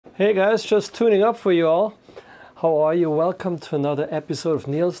Hey guys, just tuning up for you all. How are you? Welcome to another episode of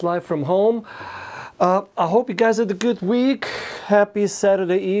Nils Live from Home. I hope you guys had a good week. Happy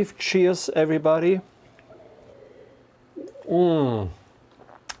Saturday Eve. Cheers, everybody. Nothing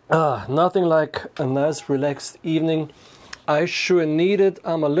like a nice relaxed evening. I sure need it.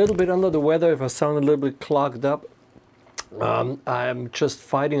 I'm a little bit under the weather if I sound a little bit clogged up. I'm just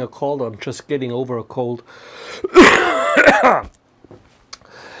fighting a cold. I'm just getting over a cold.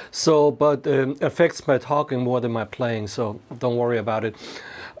 So, but affects my talking more than my playing, so don't worry about it.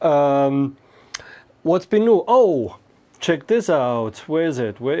 What's been new? Oh, check this out. Where is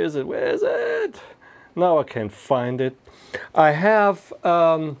it? Where is it? Where is it? Now I can't find it. I have,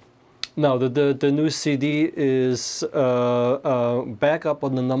 now the new CD is back up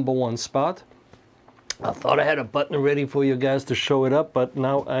on the #1 spot. I thought I had a button ready for you guys to show it up, but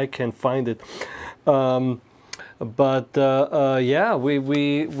now I can't find it. Yeah,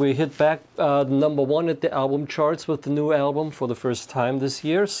 we hit back #1 at the album charts with the new album for the first time this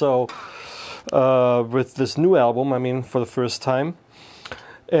year. So with this new album, I mean, for the first time.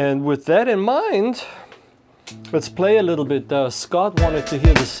 And with that in mind, let's play a little bit. Scott wanted to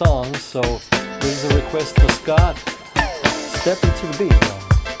hear the song, so this is a request for Scott. Step into the beat.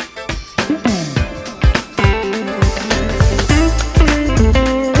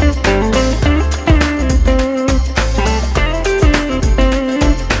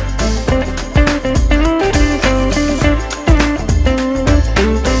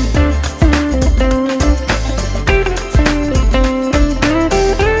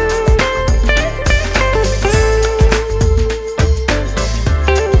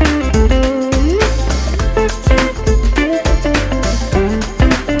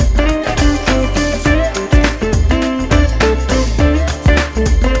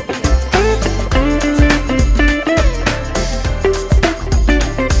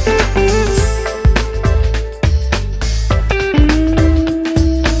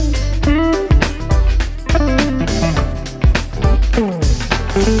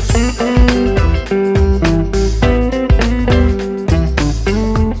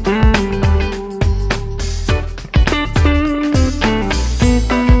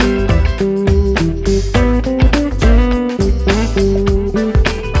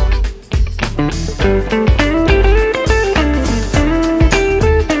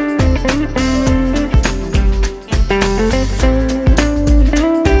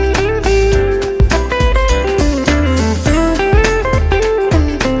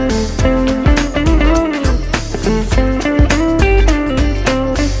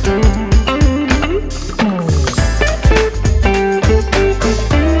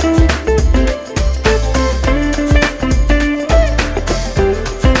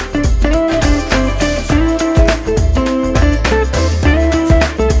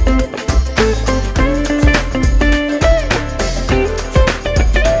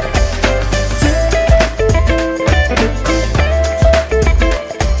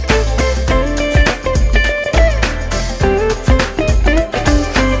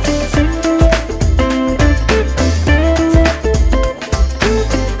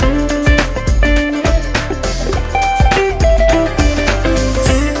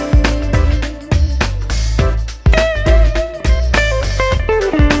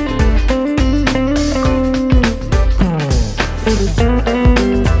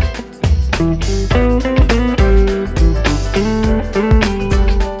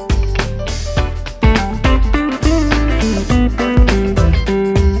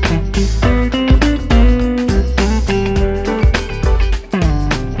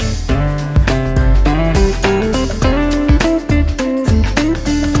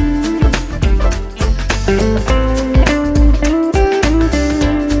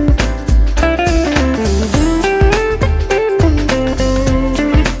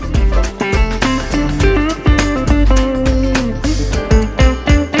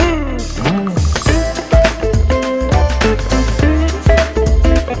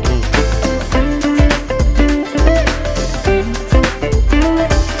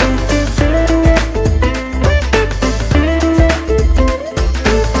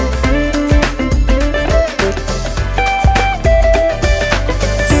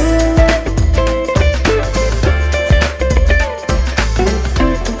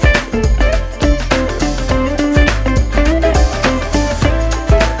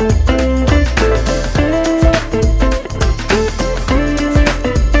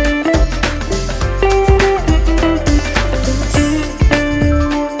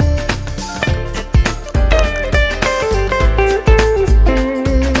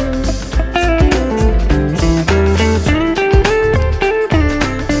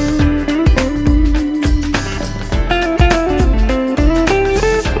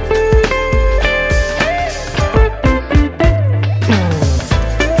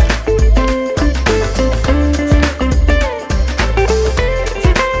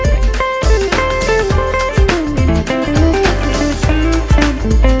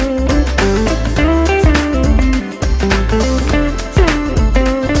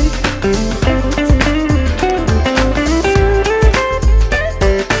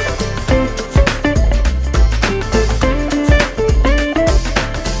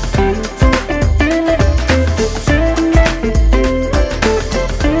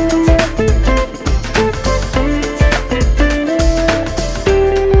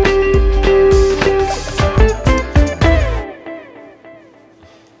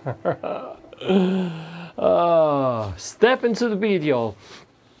 Step into the video.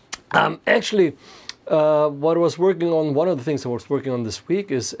 Actually, what I was working on, one of the things I was working on this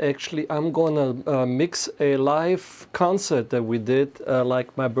week is actually I'm gonna mix a live concert that we did,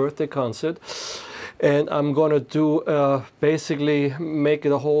 like my birthday concert. And I'm gonna do basically make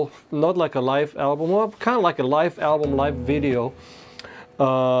it a whole, not like a live album, well, kind of like a live album, live video.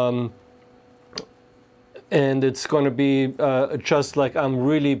 And it's gonna be just like I'm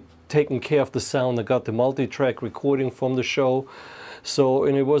really taking care of the sound. I got the multi-track recording from the show. So,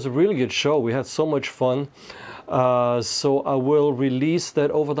 and it was a really good show. We had so much fun. So I will release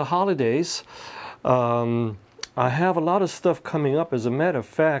that over the holidays. I have a lot of stuff coming up. As a matter of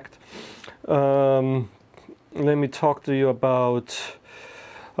fact, let me talk to you about.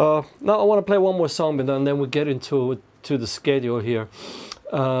 Now I want to play one more song, but then we'll get into the schedule here,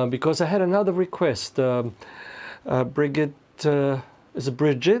 because I had another request. Brigitte, is it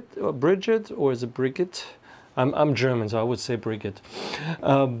Brigitte or Bridget or is it Brigitte? I'm German, so I would say Brigitte.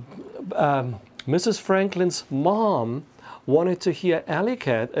 Mrs. Franklin's mom wanted to hear Alley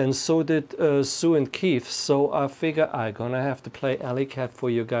Cat, and so did Sue and Keith. So I figure I'm gonna have to play Alley Cat for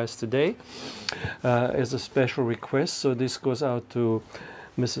you guys today as a special request. So this goes out to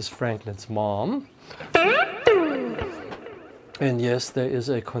Mrs. Franklin's mom. And yes, there is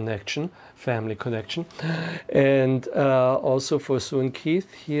a connection, family connection. And also for Sue and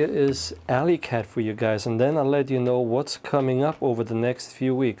Keith, here is Alley Cat for you guys. And then I'll let you know what's coming up over the next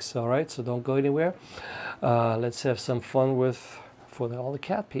few weeks. All right, so don't go anywhere. Let's have some fun with, for all the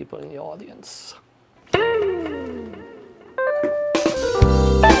cat people in the audience.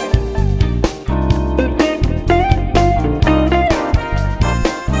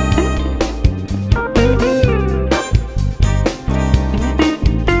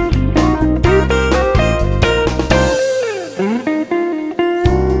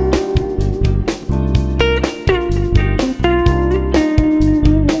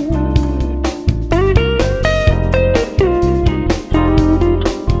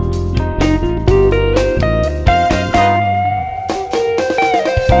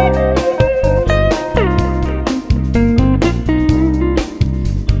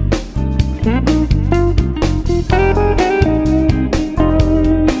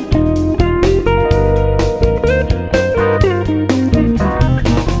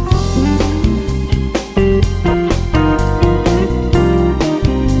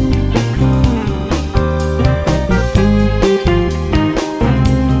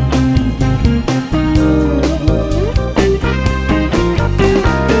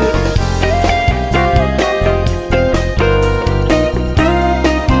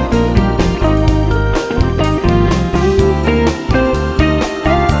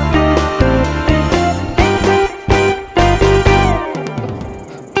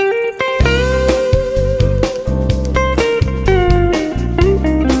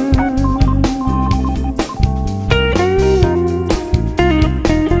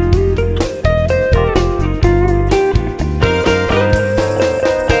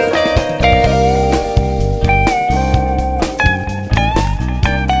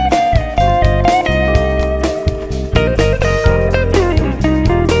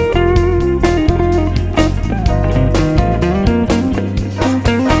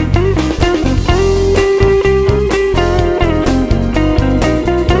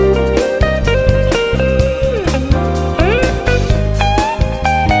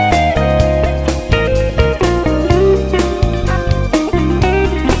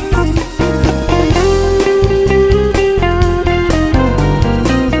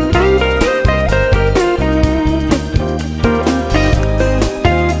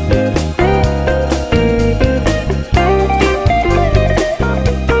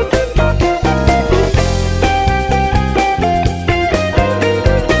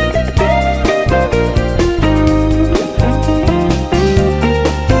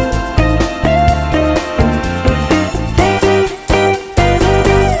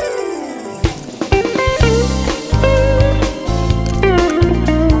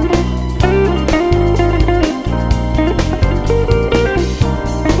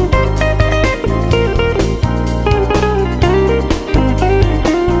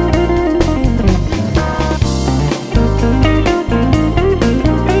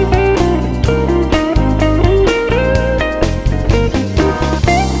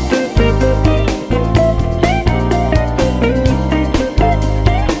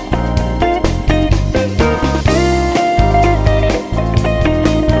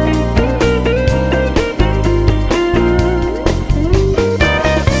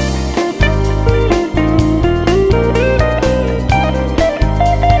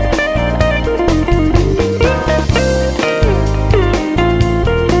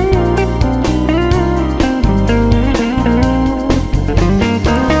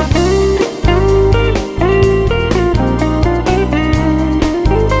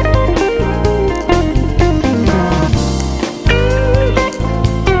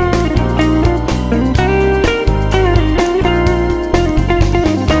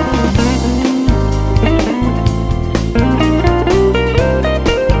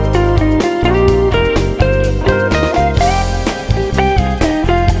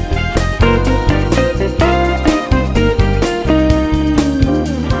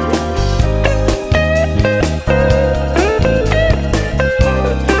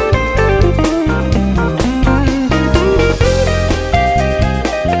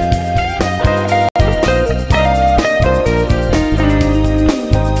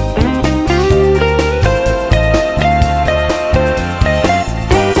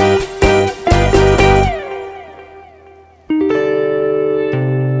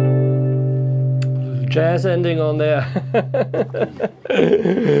 nice ending on there.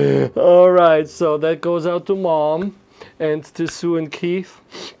 All right, so that goes out to Mom and to Sue and Keith.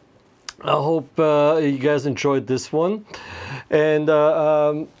 I hope you guys enjoyed this one, and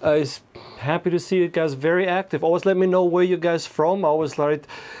I'm happy to see you guys very active. Always let me know where you guys from. I always like,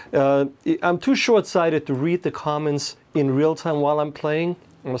 I'm too short-sighted to read the comments in real time while I'm playing,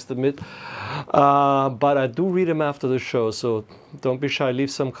 I must admit, but I do read them after the show, so don't be shy, leave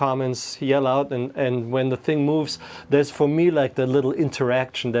some comments, yell out, and when the thing moves, there's for me like the little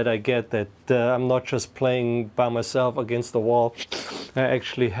interaction that I get, that I'm not just playing by myself against the wall. I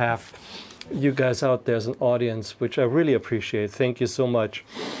actually have you guys out there as an audience, which I really appreciate. Thank you so much.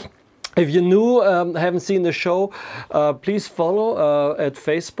 If you're new, haven't seen the show, please follow at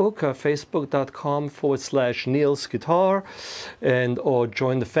Facebook, facebook.com/Nils Guitar, and or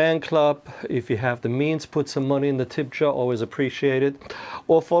join the fan club. If you have the means, put some money in the tip jar, always appreciate it.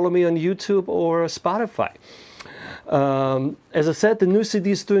 Or follow me on YouTube or Spotify. As I said, the new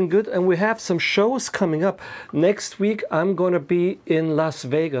CD is doing good, and we have some shows coming up. Next week I'm going to be in Las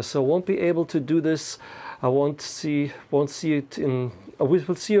Vegas, so I won't be able to do this. I won't see it in. We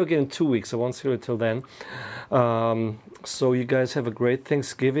will see you again in 2 weeks. I won't see you till then. So you guys have a great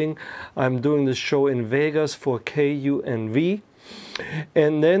Thanksgiving. I'm doing this show in Vegas for KUNV.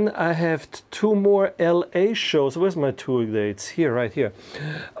 And then I have 2 more LA shows. Where's my tour dates? Here, right here.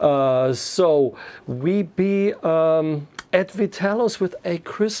 So we be at Vitalos with a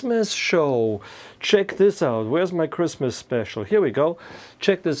Christmas show. Check this out. Where's my Christmas special? Here we go.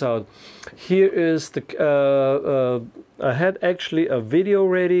 Check this out. Here is the, I had actually a video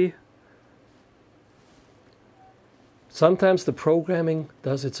ready. Sometimes the programming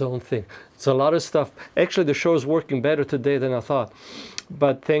does its own thing. It's a lot of stuff. Actually, the show is working better today than I thought,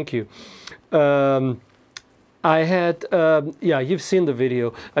 but thank you. I had, yeah, you've seen the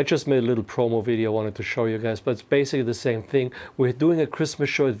video. I just made a little promo video I wanted to show you guys, but it's basically the same thing. We're doing a Christmas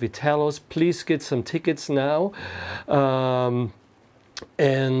show at Vitalos. Please get some tickets now. I'll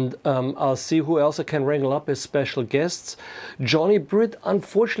see who else I can wrangle up as special guests. Johnny Britt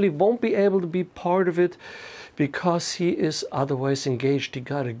unfortunately won't be able to be part of it because he is otherwise engaged. He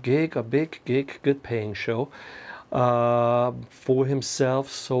got a gig, a big gig, good paying show for himself,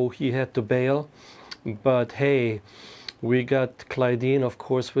 so he had to bail. But hey, we got Clydeen, of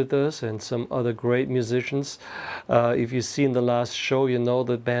course, with us, and some other great musicians. If you've seen the last show, you know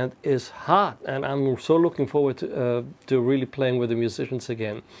the band is hot, and I'm so looking forward to really playing with the musicians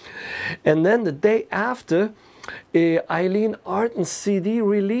again. And then the day after, Eileen Arden's CD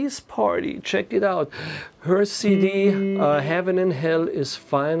release party. Check it out. Her CD, Heaven and Hell, is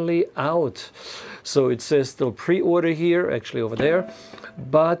finally out. So it says still pre-order here, actually over there.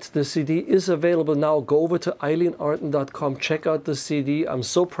 But the CD is available now. Go over to eileenarden.com, check out the CD. I'm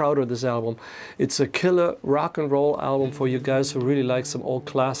so proud of this album. It's a killer rock and roll album for you guys who really like some old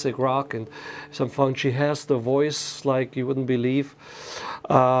classic rock and some fun. She has the voice like you wouldn't believe.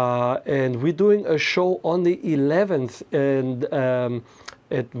 And we're doing a show on the 11th and,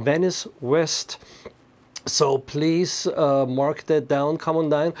 at Venice West. So please mark that down, come on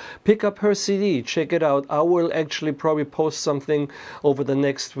down, pick up her CD, check it out. I will actually probably post something over the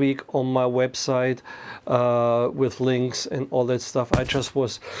next week on my website with links and all that stuff. I just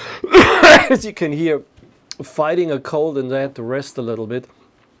was, as you can hear, fighting a cold and I had to rest a little bit.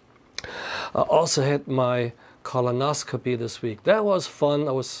 I also had my colonoscopy this week. That was fun.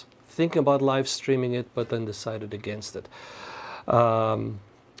 I was thinking about live streaming it, but then decided against it.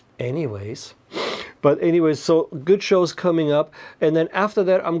 But anyways, so good shows coming up. And then after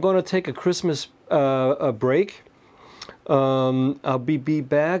that, I'm going to take a Christmas break. I'll be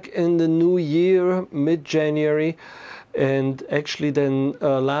back in the new year, mid-January. And actually then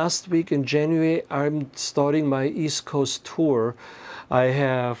last week in January, I'm starting my East Coast tour. I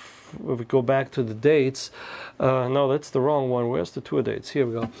have, if we go back to the dates, no, that's the wrong one. Where's the tour dates? Here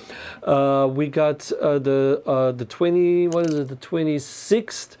we go. We got the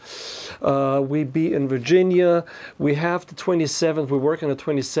 26th. We be in Virginia. We have the 27th. We're working on the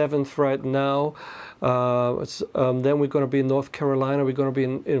 27th right now. Then we're going to be in North Carolina. We're going to be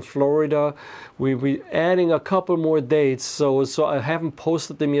in Florida. We're adding a couple more dates. So I haven't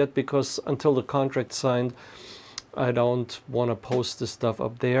posted them yet because until the contract's signed, I don't want to post this stuff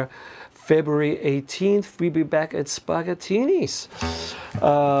up there. February 18th, we'll be back at Spaghettini's.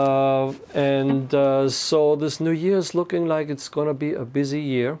 So this new year is looking like it's going to be a busy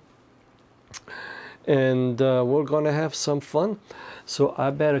year. And we're going to have some fun. So I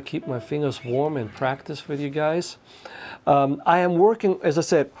better keep my fingers warm and practice with you guys. I am working, as I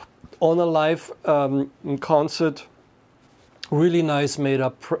said, on a live concert Really nice, made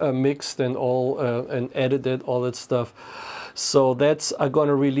up, mixed and all, and edited, all that stuff. So that's, I'm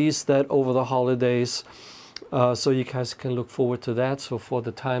gonna release that over the holidays, so you guys can look forward to that. So for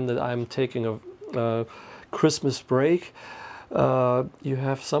the time that I'm taking a Christmas break, you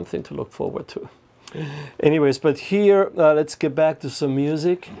have something to look forward to. Anyways, but here, let's get back to some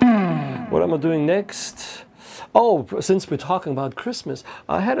music. What am I doing next? Oh, since we're talking about Christmas,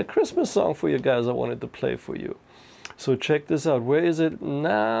 I had a Christmas song for you guys I wanted to play for you. So check this out. Where is it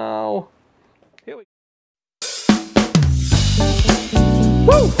now? Here we go.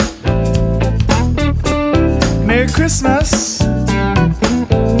 Woo! Merry Christmas.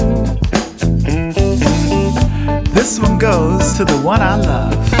 This one goes to the one I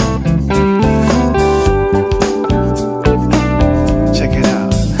love. Check it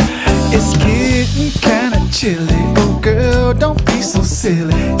out. It's getting kinda chilly. Oh girl, don't be so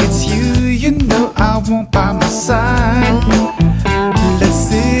silly. It's you, you know I want by my side. Let's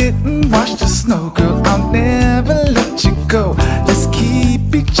sit and watch the snow, girl. I'll never let you go. Let's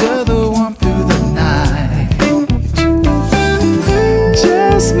keep each other warm through the night.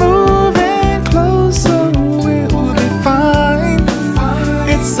 Just moving closer, we'll be fine.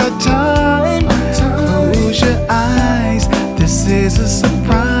 It's our time. Close your eyes. This is a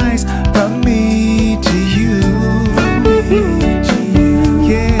surprise from me to you.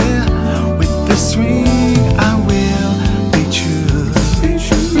 Yeah, with this ring I will be true. It's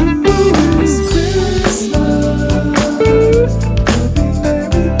Christmas. Baby, it's Christmas.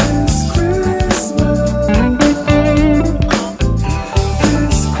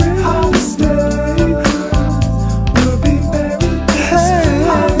 This Christmas day will be married.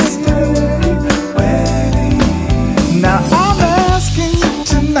 This day wedding. Now I'm asking you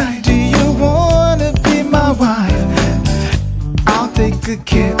tonight, do you wanna be my wife? I'll take good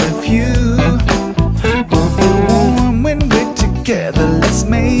care of you. We'll be warm when we're together. Let's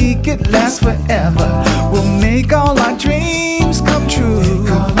make it last forever. We'll make all our dreams come true.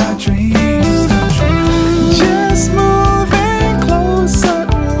 Make all our dreams come true. Just moving closer,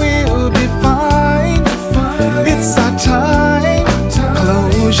 we'll be fine. It's our time.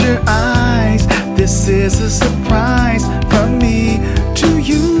 Close your eyes. This is a surprise from me to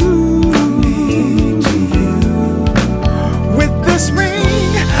you. With this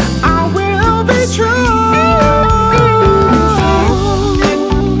ring, I will be true.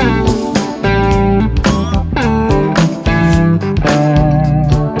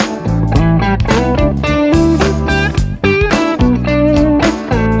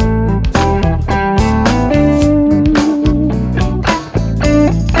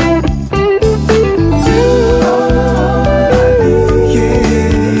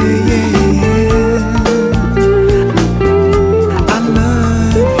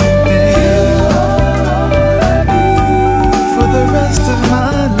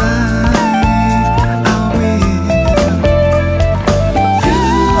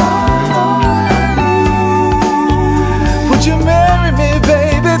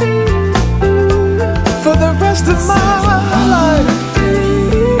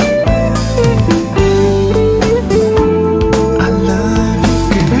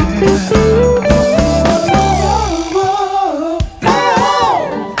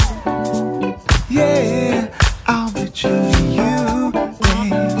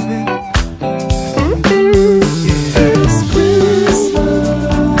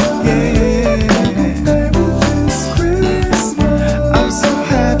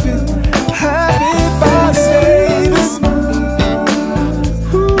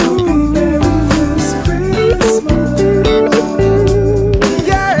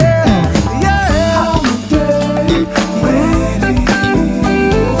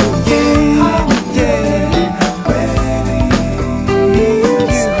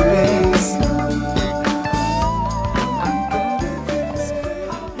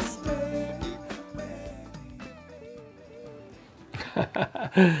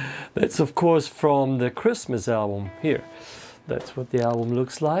 That's of course from the Christmas album here. That's what the album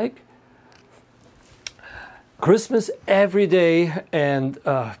looks like. Christmas every day, and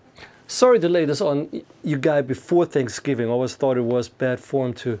sorry to lay this on you guys before Thanksgiving. I always thought it was bad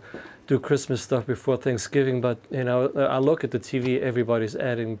form to do Christmas stuff before Thanksgiving, but you know, I look at the TV, everybody's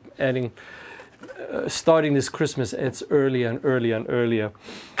starting this Christmas ads earlier and earlier and earlier.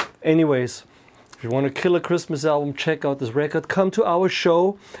 Anyways, if you want to kill a Christmas album, check out this record. Come to our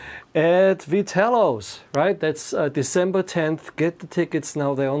show at Vitello's, right? That's December 10th. Get the tickets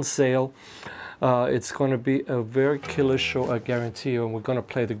now, they're on sale. It's going to be a very killer show, I guarantee you. And we're going to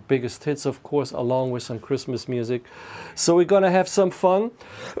play the biggest hits, of course, along with some Christmas music. So we're going to have some fun.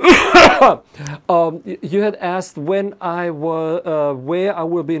 You had asked when I was, where I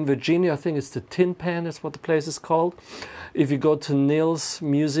will be in Virginia. I think it's the Tin Pan, is what the place is called. If you go to Nils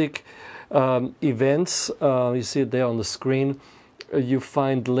Music events, you see it there on the screen. You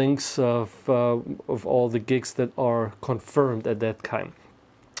find links of all the gigs that are confirmed at that time.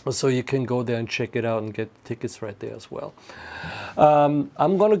 So you can go there and check it out and get tickets right there as well. I'm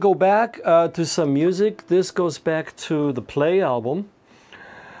going to go back to some music. This goes back to the Play album.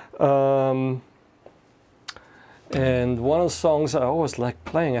 And one of the songs I always like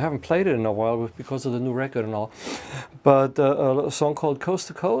playing, I haven't played it in a while because of the new record and all, but a song called Coast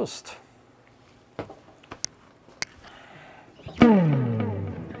to Coast.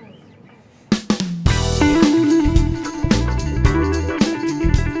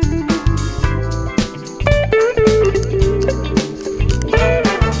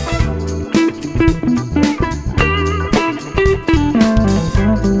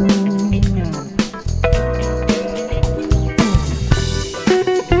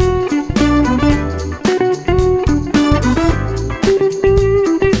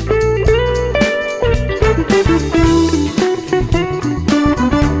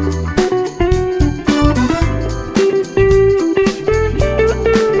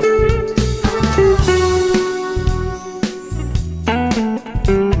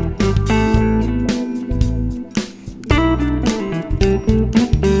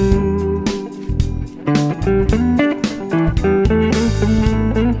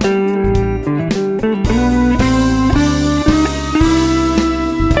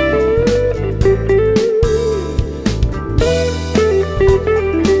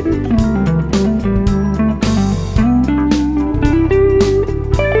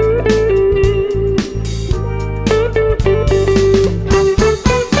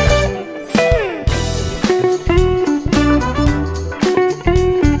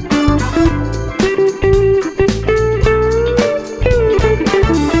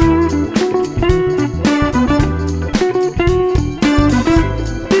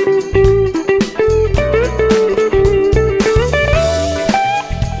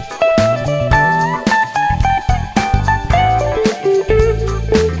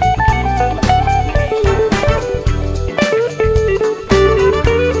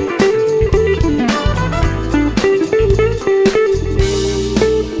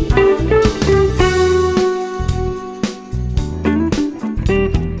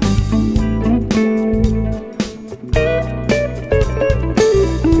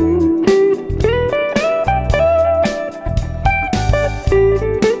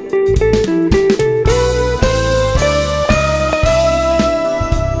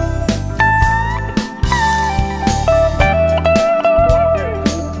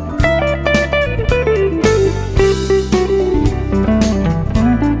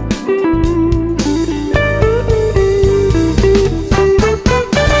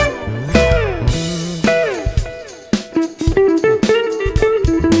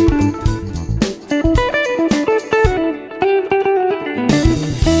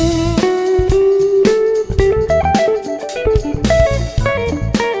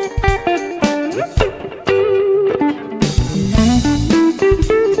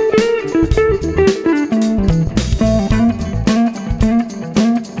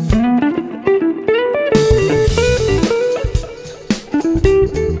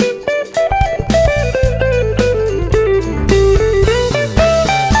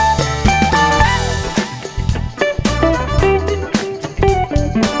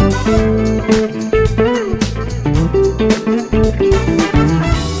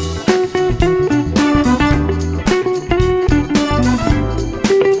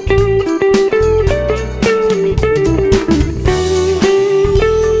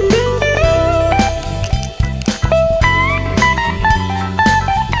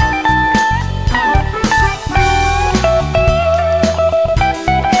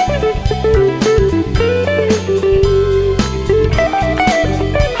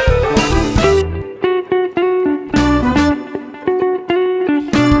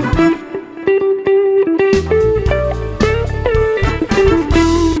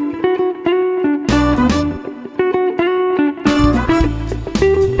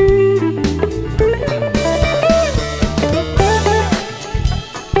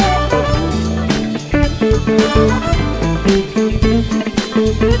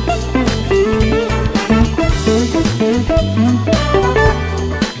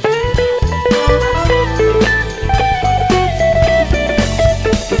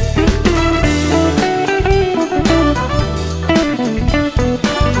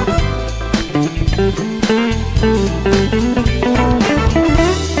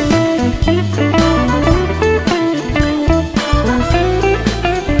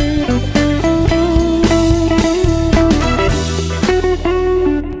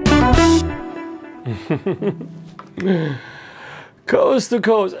 Coast to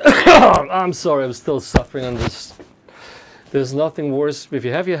coast. I'm sorry, I'm still suffering on this. There's nothing worse. If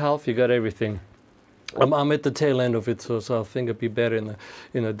you have your health, you got everything. I'm at the tail end of it, so I think it'll be better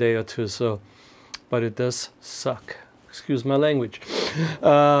in a day or two. So, but it does suck. Excuse my language.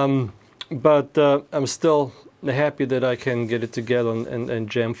 But I'm still happy that I can get it together and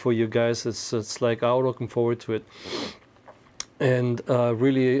jam for you guys. It's like I'm looking forward to it, and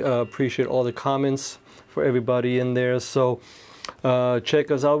really appreciate all the comments for everybody in there. So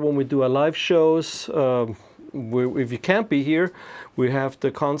check us out when we do our live shows. If you can't be here, we have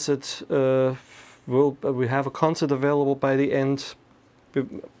the concert. We have a concert available by the end,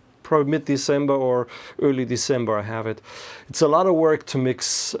 probably mid-December or early December. I have it. It's a lot of work to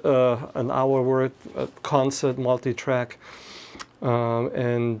mix an hour worth concert multi-track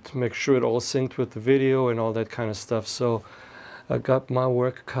and make sure it all synced with the video and all that kind of stuff. So I got my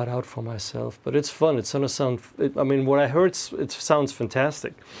work cut out for myself, but it's fun. It's gonna sound. I mean, what I heard, it sounds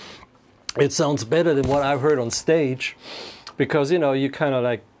fantastic. It sounds better than what I've heard on stage, because you know you kind of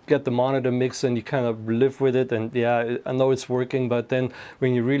like get the monitor mix and you kind of live with it, and yeah, I know it's working, but then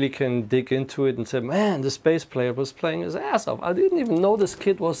when you really can dig into it and say, man, this bass player was playing his ass off. I didn't even know this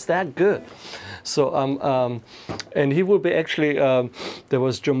kid was that good. So and he will be actually, there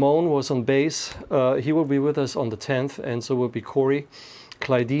was Jamone was on bass. He will be with us on the 10th, and so will be Corey,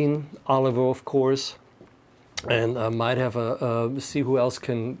 Clydeen, Oliver, of course, and I might have see who else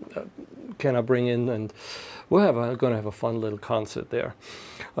can I bring in, and we're going to have a fun little concert there.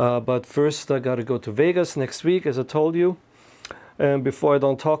 But first I got to go to Vegas next week, as I told you. And before I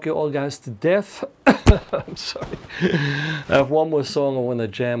don't talk you all guys to death, I'm sorry. I have one more song I want to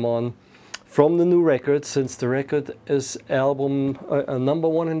jam on from the new record, since the record is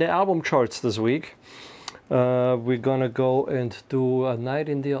 #1 in the album charts this week. We're going to go and do A Night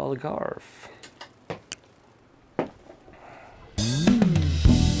in the Algarve.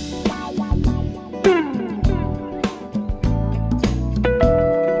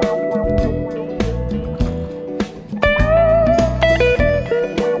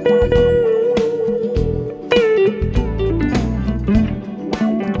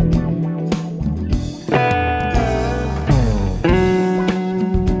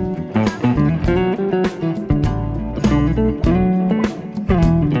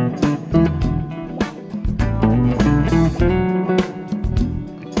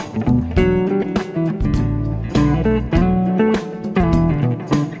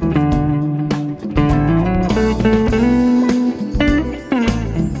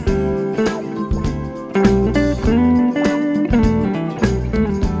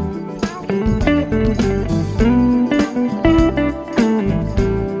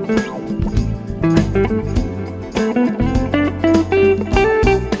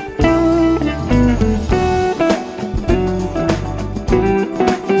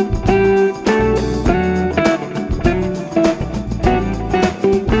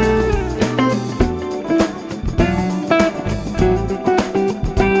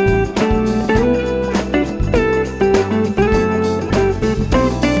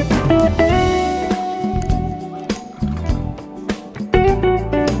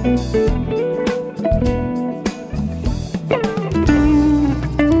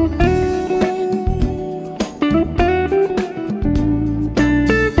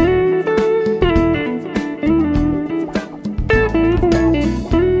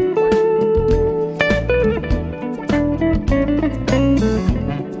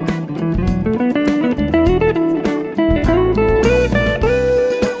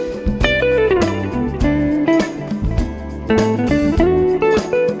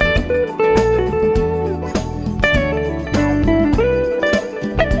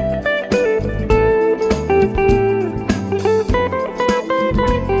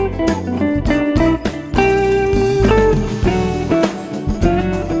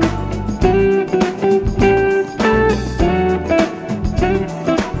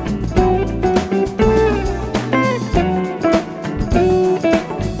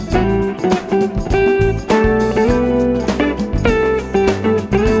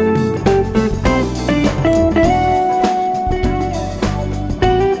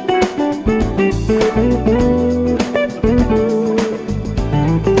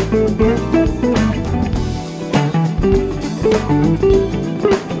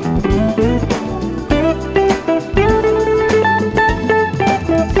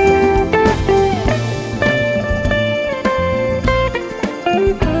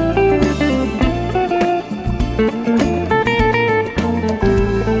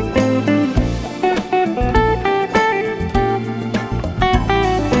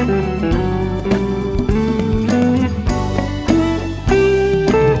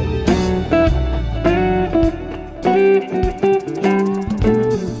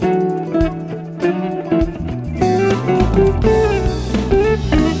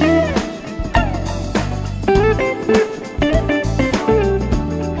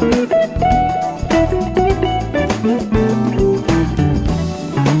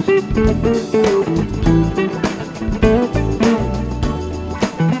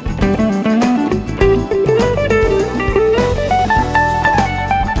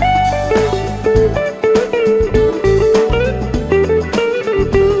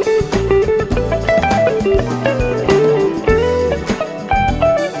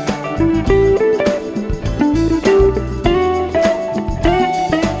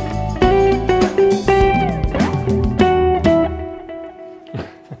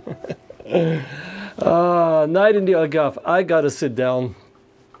 right in the agav. I gotta sit down.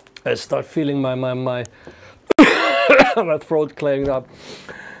 I start feeling my my throat clearing up,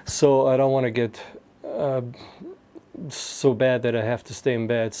 so I don't want to get so bad that I have to stay in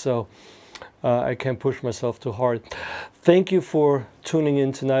bed. So I can't push myself too hard. Thank you for tuning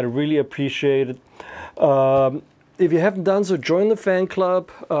in tonight. I really appreciate it. If you haven't done so, join the fan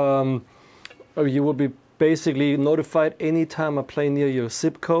club. You will be basically notified anytime I play near your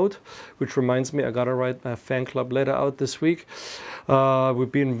zip code, which reminds me I gotta write my fan club letter out this week. We'll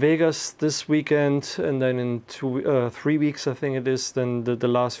be in Vegas this weekend, and then in 3 weeks, I think it is, then the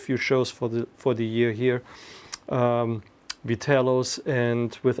last few shows for the year here. Vitello's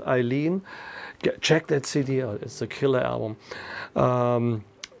and with Eileen. Check that CD out. It's a killer album.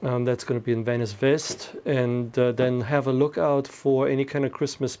 That's going to be in Venice West, and then have a look out for any kind of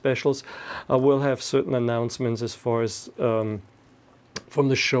Christmas specials. I will have certain announcements as far as from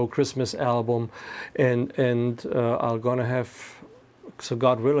the show Christmas album, and I'm gonna have, so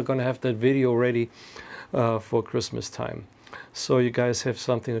God willing, I'm gonna have that video ready for Christmas time, so you guys have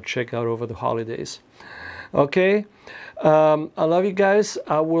something to check out over the holidays. Okay, I love you guys.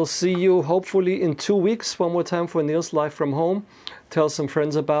 I will see you hopefully in 2 weeks one more time for Nils Live from Home. Tell some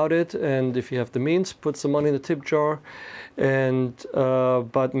friends about it, and if you have the means, put some money in the tip jar. And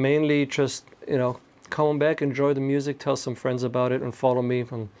but mainly just, you know, come on back, enjoy the music, tell some friends about it, and follow me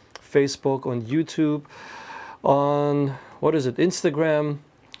on Facebook, on YouTube, on what is it, Instagram,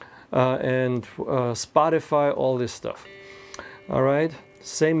 and Spotify, all this stuff. All right,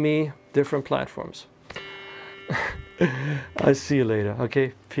 same me, different platforms. I see you later.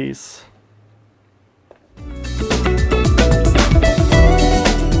 Okay, peace.